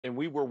And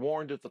we were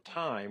warned at the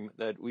time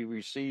that we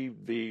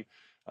received the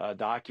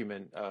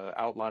document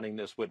outlining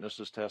this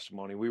witness's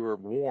testimony. We were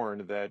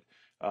warned that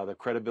the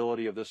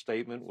credibility of this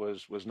statement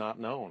was not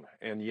known,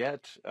 and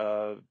yet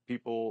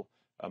people,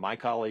 my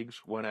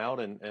colleagues, went out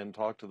and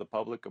talked to the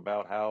public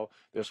about how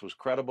this was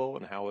credible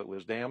and how it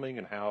was damning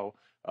and how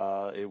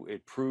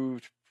it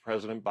proved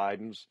President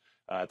Biden's,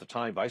 at the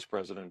time Vice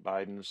President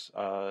Biden's,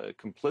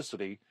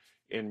 complicity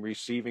in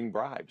receiving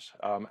bribes.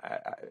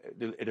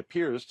 It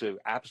appears to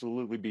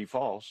absolutely be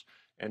false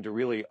and to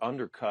really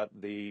undercut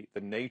the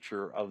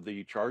nature of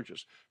the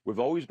charges. We've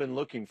always been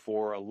looking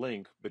for a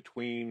link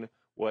between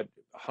what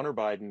Hunter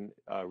Biden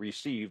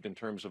received in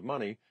terms of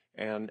money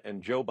and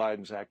Joe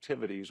Biden's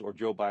activities, or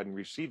Joe Biden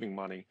receiving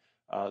money.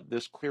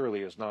 This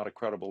clearly is not a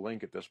credible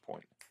link at this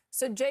point.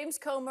 So James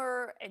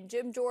Comer and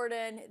Jim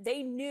Jordan,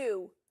 they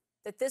knew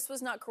that this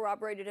was not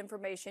corroborated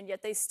information,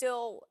 yet they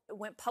still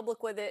went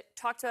public with it,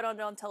 talked about it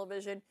on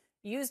television,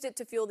 used it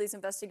to fuel these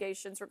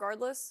investigations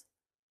regardless?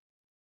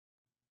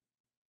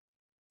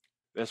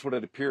 That's what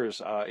it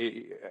appears.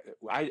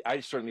 I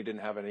certainly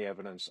didn't have any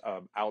evidence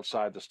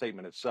outside the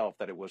statement itself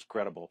that it was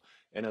credible.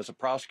 And as a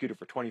prosecutor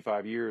for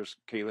 25 years,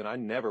 Caitlin, I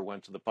never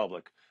went to the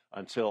public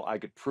until I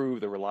could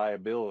prove the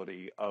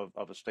reliability of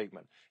a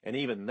statement. And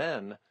even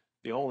then,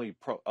 the only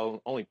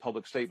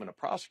public statement a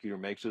prosecutor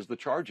makes is the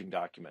charging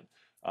document.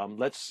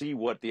 Let's see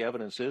what the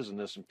evidence is in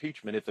this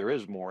impeachment, if there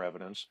is more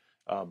evidence,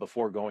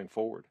 before going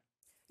forward.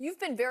 You've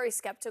been very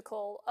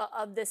skeptical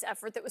of this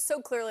effort that was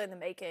so clearly in the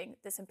making,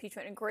 this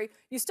impeachment inquiry.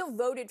 You still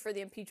voted for the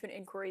impeachment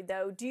inquiry,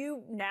 though. Do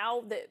you,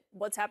 now that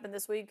what's happened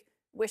this week,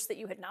 wish that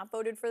you had not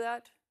voted for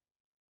that?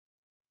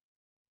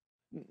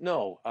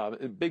 No,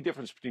 a big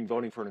difference between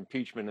voting for an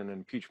impeachment and an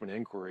impeachment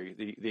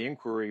inquiry. The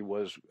inquiry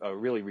was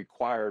really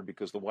required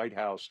because the White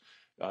House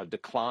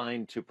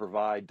declined to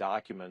provide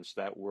documents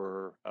that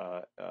were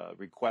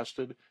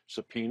requested,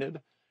 subpoenaed,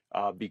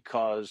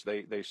 because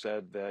they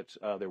said that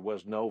there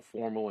was no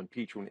formal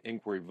impeachment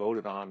inquiry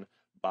voted on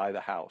by the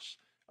House.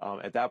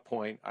 At that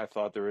point, I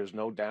thought there is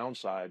no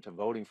downside to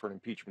voting for an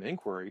impeachment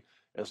inquiry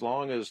as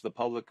long as the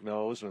public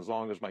knows and as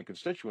long as my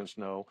constituents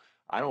know.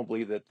 I don't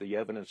believe that the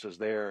evidence is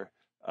there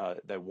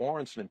that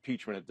warrants an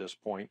impeachment at this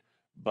point,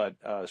 but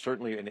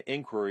certainly an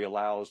inquiry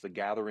allows the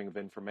gathering of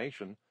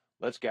information.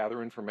 Let's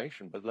gather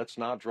information, but let's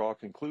not draw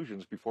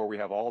conclusions before we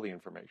have all the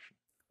information.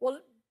 Well,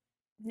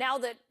 now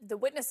that the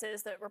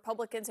witnesses that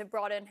Republicans have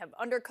brought in have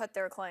undercut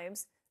their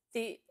claims,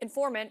 the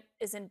informant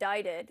is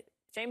indicted.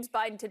 James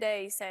Biden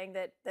today saying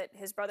that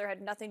his brother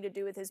had nothing to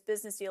do with his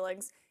business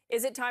dealings.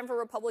 Is it time for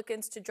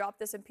Republicans to drop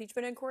this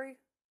impeachment inquiry?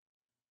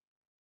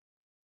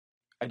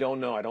 I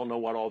don't know. I don't know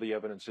what all the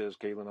evidence is,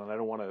 Caitlin, and I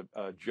don't want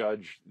to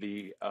judge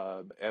the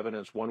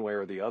evidence one way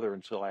or the other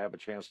until I have a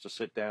chance to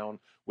sit down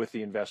with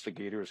the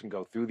investigators and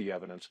go through the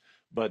evidence.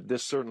 But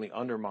this certainly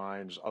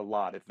undermines a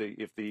lot.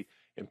 If the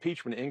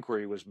impeachment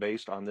inquiry was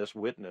based on this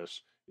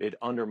witness, it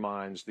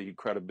undermines the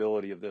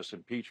credibility of this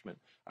impeachment.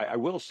 I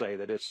will say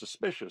that it's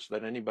suspicious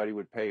that anybody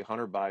would pay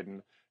Hunter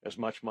Biden as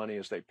much money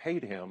as they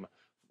paid him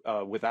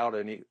without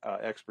any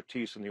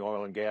expertise in the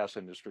oil and gas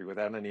industry,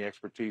 without any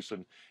expertise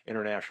in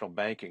international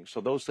banking. So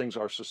those things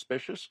are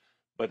suspicious.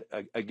 But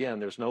again,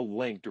 there's no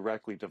link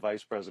directly to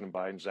Vice President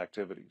Biden's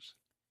activities.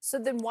 So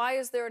then why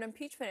is there an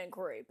impeachment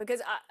inquiry?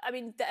 Because, I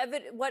mean,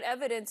 what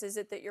evidence is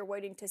it that you're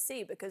waiting to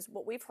see? Because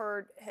what we've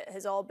heard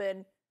has all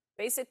been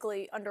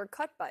basically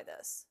undercut by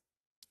this.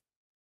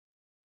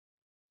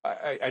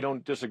 I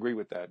don't disagree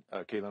with that,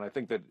 Caitlin. I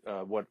think that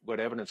what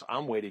evidence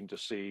I'm waiting to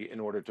see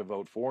in order to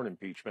vote for an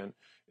impeachment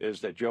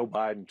is that Joe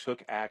Biden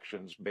took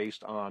actions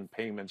based on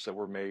payments that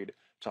were made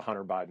to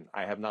Hunter Biden.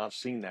 I have not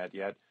seen that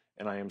yet,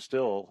 and I am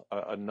still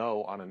a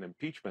no on an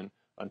impeachment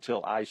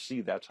until I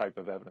see that type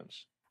of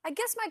evidence. I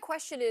guess my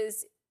question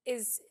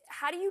is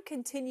how do you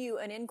continue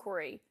an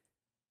inquiry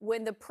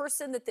when the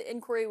person that the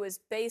inquiry was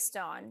based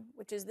on,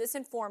 which is this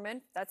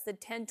informant, that's the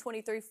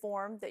 1023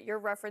 form that you're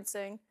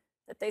referencing,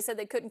 that they said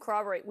they couldn't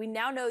corroborate. We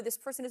now know this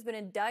person has been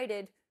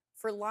indicted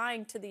for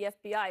lying to the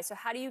FBI. So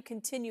how do you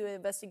continue an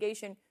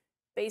investigation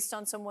based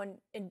on someone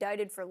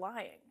indicted for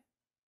lying?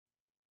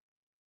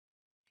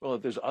 Well,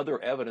 if there's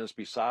other evidence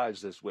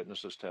besides this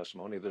witness's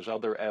testimony, there's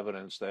other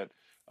evidence that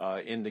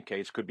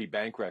indicates, could be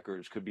bank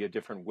records, could be a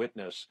different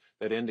witness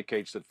that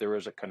indicates that there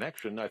is a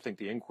connection, I think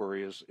the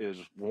inquiry is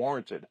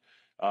warranted.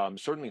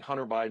 Certainly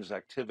Hunter Biden's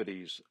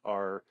activities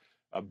are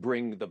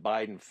bring the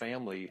Biden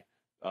family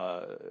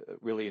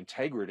really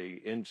integrity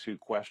into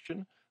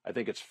question. I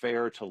think it's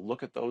fair to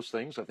look at those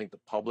things. I think the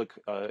public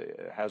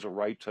has a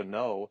right to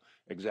know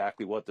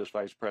exactly what this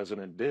vice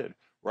president did.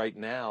 Right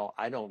now,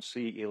 I don't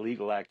see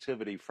illegal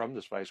activity from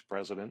this vice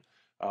president,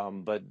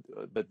 but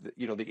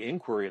you know, the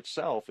inquiry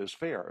itself is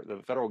fair. The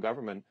federal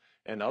government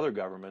and other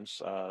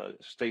governments,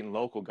 state and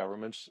local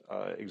governments,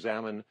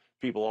 examine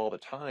people all the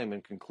time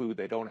and conclude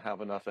they don't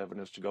have enough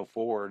evidence to go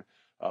forward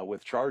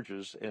with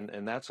charges,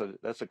 and that's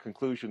a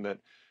conclusion that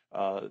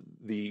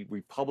the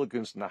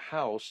Republicans in the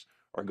House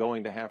are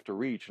going to have to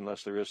reach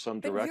unless there is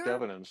some direct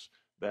evidence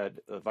that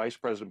Vice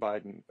President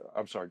Biden,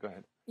 I'm sorry, go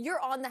ahead. You're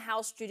on the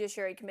House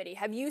Judiciary Committee.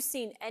 Have you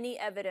seen any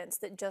evidence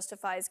that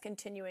justifies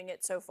continuing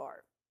it so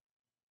far?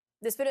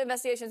 This bit of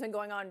investigation has been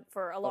going on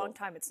for a long Oh,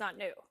 time. It's not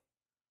new.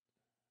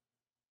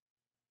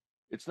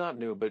 it's not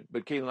new, but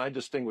Caitlin, I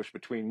distinguish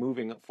between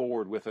moving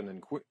forward with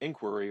an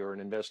inquiry or an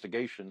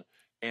investigation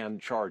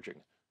and charging.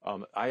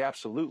 I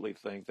absolutely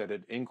think that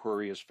an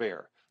inquiry is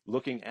fair.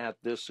 Looking at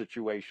this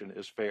situation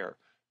is fair.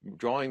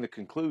 Drawing the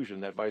conclusion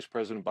that Vice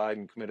President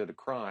Biden committed a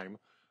crime,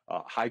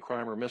 high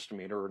crime or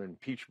misdemeanor, or an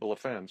impeachable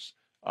offense,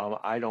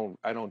 I don't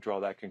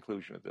draw that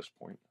conclusion at this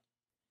point.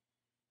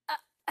 I,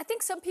 I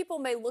think some people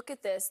may look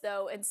at this,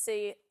 though, and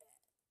see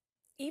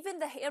even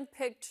the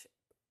handpicked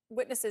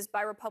witnesses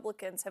by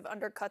Republicans have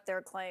undercut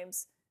their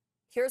claims.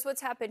 Here's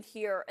what's happened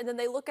here. And then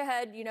they look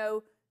ahead,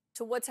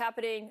 to what's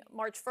happening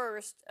March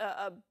 1st.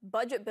 A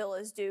budget bill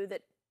is due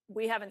that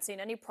we haven't seen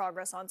any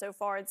progress on so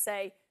far, and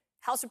say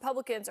House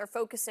Republicans are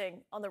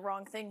focusing on the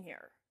wrong thing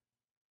here.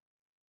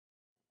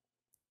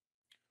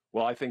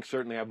 Well, I think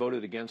certainly I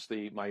voted against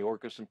the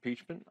Mayorkas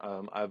impeachment.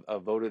 I've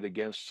voted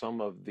against some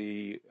of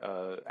the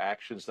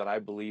actions that I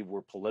believe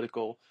were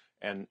political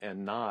and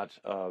not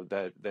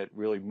that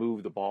really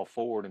moved the ball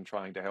forward in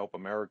trying to help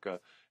America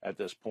at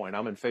this point.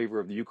 I'm in favor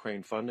of the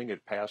Ukraine funding.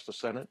 It passed the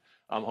Senate.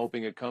 I'm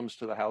hoping it comes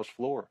to the House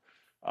floor.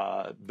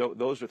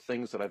 Those are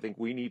things that I think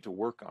we need to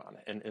work on,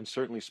 and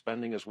certainly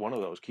spending is one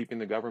of those. Keeping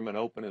the government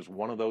open is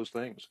one of those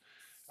things.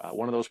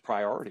 One of those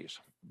priorities.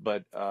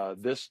 But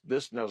this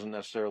doesn't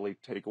necessarily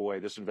take away,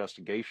 this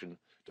investigation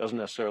doesn't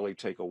necessarily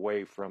take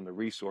away from the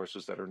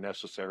resources that are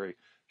necessary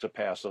to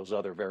pass those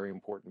other very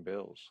important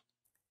bills.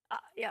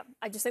 Yeah,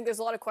 I just think there's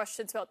a lot of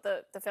questions about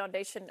the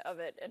foundation of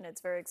it and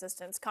its very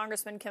existence.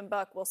 Congressman Kim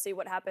Buck, we'll see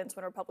what happens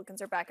when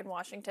Republicans are back in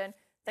Washington.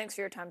 Thanks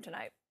for your time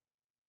tonight.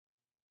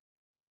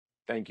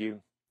 Thank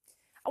you.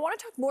 I want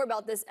to talk more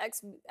about this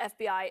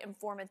ex-FBI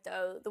informant,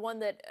 though, the one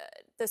that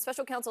the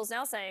special counsel is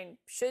now saying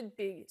should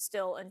be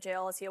still in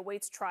jail as he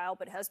awaits trial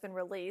but has been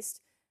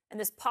released, and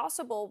this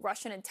possible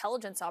Russian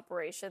intelligence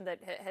operation that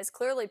has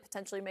clearly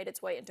potentially made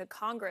its way into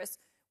Congress.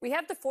 We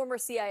have the former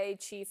CIA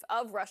chief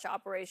of Russia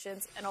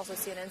operations and also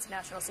CNN's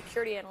national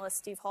security analyst,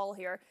 Steve Hall,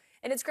 here.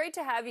 And it's great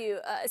to have you.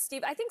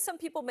 Steve, I think some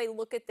people may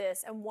look at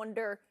this and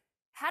wonder,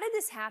 how did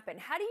this happen?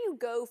 How do you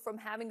go from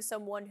having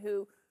someone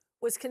who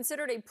was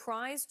considered a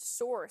prized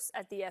source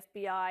at the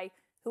FBI,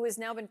 who has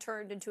now been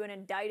turned into an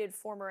indicted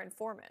former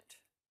informant?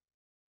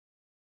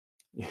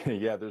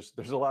 Yeah, there's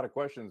a lot of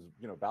questions,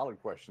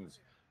 valid questions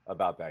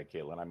about that,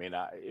 Caitlin. I mean,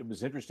 it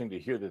was interesting to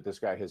hear that this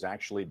guy has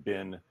actually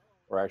been,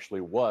 or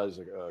actually was,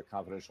 a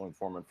confidential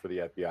informant for the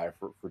FBI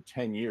for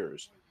 10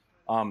 years.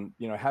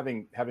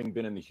 Having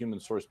been in the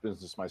human source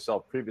business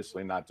myself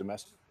previously, not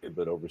domestically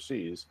but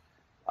overseas,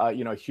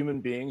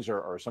 human beings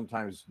are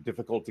sometimes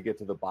difficult to get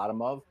to the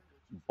bottom of.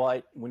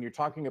 But when you're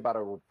talking about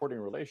a reporting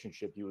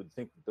relationship, you would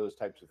think that those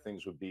types of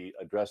things would be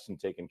addressed and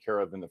taken care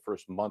of in the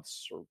first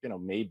months or,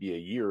 maybe a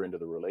year into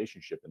the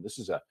relationship. And this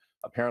is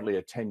apparently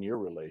a 10-year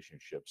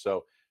relationship.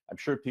 So I'm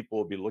sure people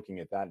will be looking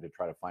at that to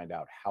try to find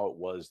out how it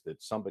was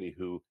that somebody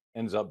who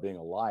ends up being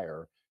a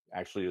liar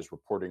actually is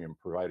reporting and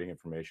providing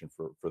information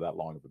for that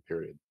long of a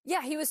period.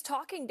 Yeah, he was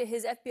talking to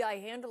his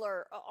FBI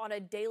handler on a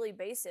daily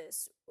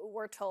basis,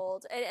 we're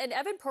told. And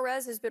Evan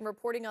Perez has been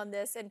reporting on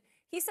this, and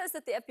he says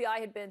that the FBI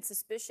had been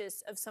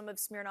suspicious of some of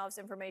Smirnov's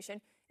information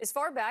as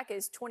far back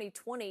as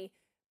 2020.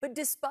 But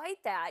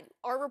despite that,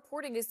 our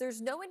reporting is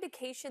there's no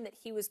indication that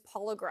he was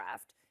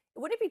polygraphed.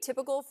 Would it be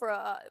typical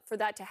for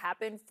that to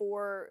happen,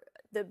 for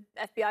the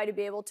FBI to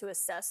be able to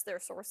assess their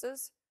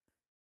sources?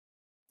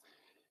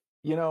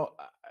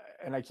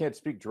 And I can't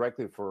speak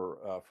directly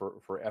for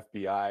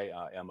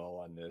FBI MO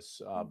on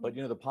this, but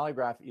the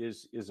polygraph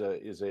is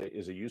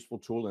a useful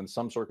tool in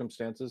some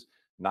circumstances,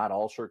 not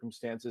all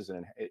circumstances,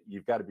 and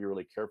you've got to be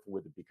really careful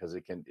with it because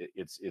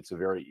it's a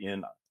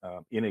very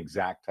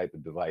inexact type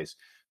of device.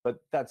 But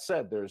that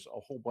said, there's a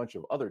whole bunch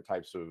of other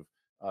types of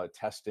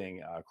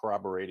testing,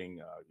 corroborating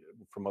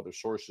from other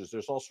sources.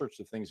 There's all sorts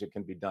of things that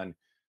can be done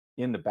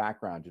in the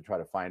background to try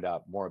to find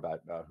out more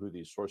about who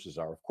these sources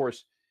are. Of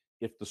course,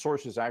 if the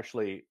source is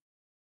actually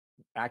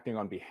acting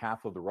on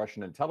behalf of the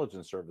Russian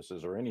intelligence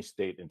services or any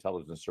state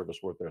intelligence service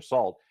worth their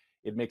salt,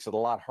 it makes it a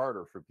lot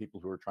harder for people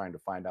who are trying to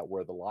find out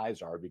where the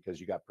lies are, because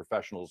you got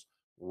professionals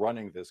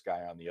running this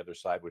guy on the other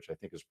side, which I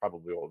think is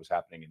probably what was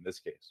happening in this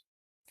case.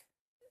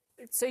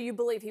 So you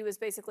believe he was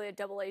basically a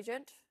double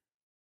agent?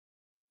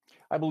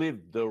 I believe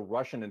the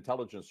Russian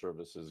intelligence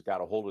services got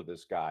a hold of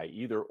this guy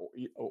either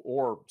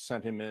or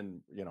sent him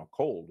in,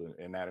 cold,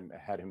 and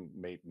had him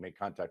make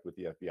contact with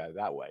the FBI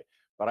that way.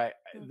 But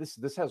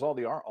this has all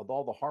the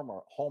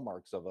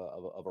hallmarks of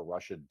a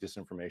Russia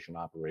disinformation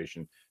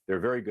operation. They're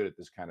very good at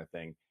this kind of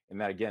thing, and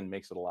that again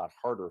makes it a lot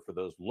harder for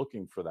those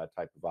looking for that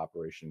type of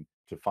operation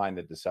to find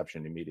the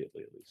deception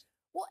immediately, at least.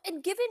 Well,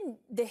 and given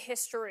the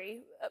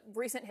history,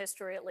 recent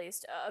history at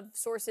least, of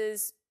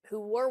sources who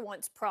were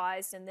once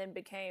prized and then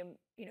became,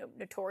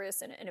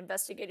 notorious and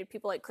investigated,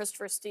 people like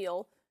Christopher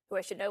Steele, who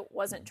I should note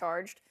wasn't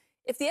charged.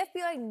 If the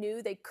FBI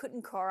knew they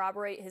couldn't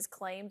corroborate his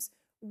claims,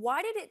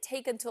 why did it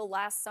take until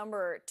last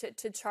summer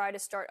to try to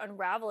start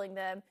unraveling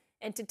them?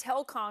 and to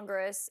tell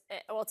Congress,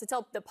 well, to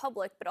tell the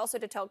public, but also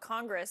to tell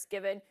Congress,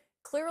 given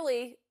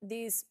clearly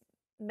these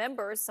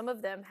members, some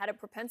of them had a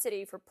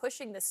propensity for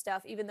pushing this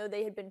stuff, even though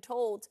they had been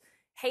told,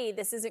 hey,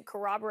 this isn't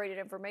corroborated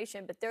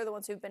information, but they're the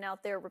ones who've been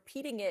out there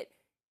repeating it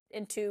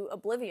into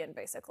oblivion,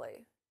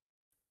 basically.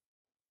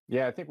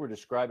 Yeah, I think we're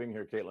describing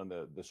here, Caitlin,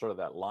 the sort of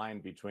that line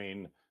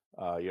between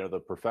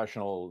the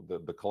professional,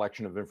 the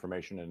collection of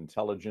information and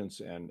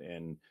intelligence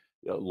and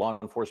law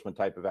enforcement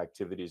type of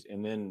activities,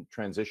 and then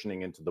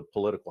transitioning into the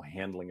political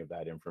handling of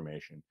that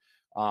information.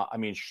 I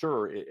mean,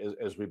 sure,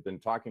 as we've been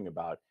talking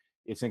about,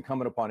 it's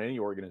incumbent upon any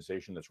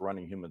organization that's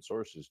running human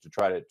sources to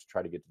try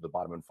to get to the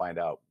bottom and find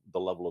out the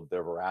level of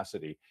their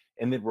veracity,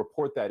 and then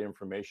report that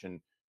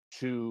information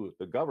to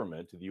the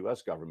government, to the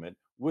U.S. government,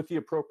 with the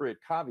appropriate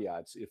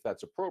caveats, if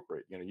that's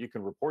appropriate. You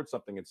can report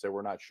something and say,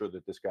 we're not sure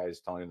that this guy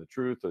is telling the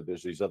truth, or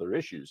there's these other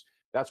issues.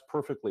 That's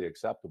perfectly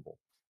acceptable.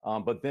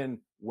 But then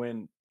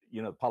when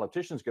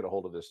politicians get a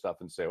hold of this stuff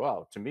and say,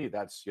 well, to me,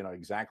 that's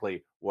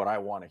exactly what I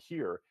want to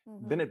hear,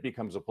 then it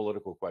becomes a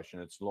political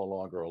question. It's no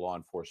longer a law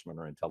enforcement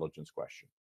or intelligence question.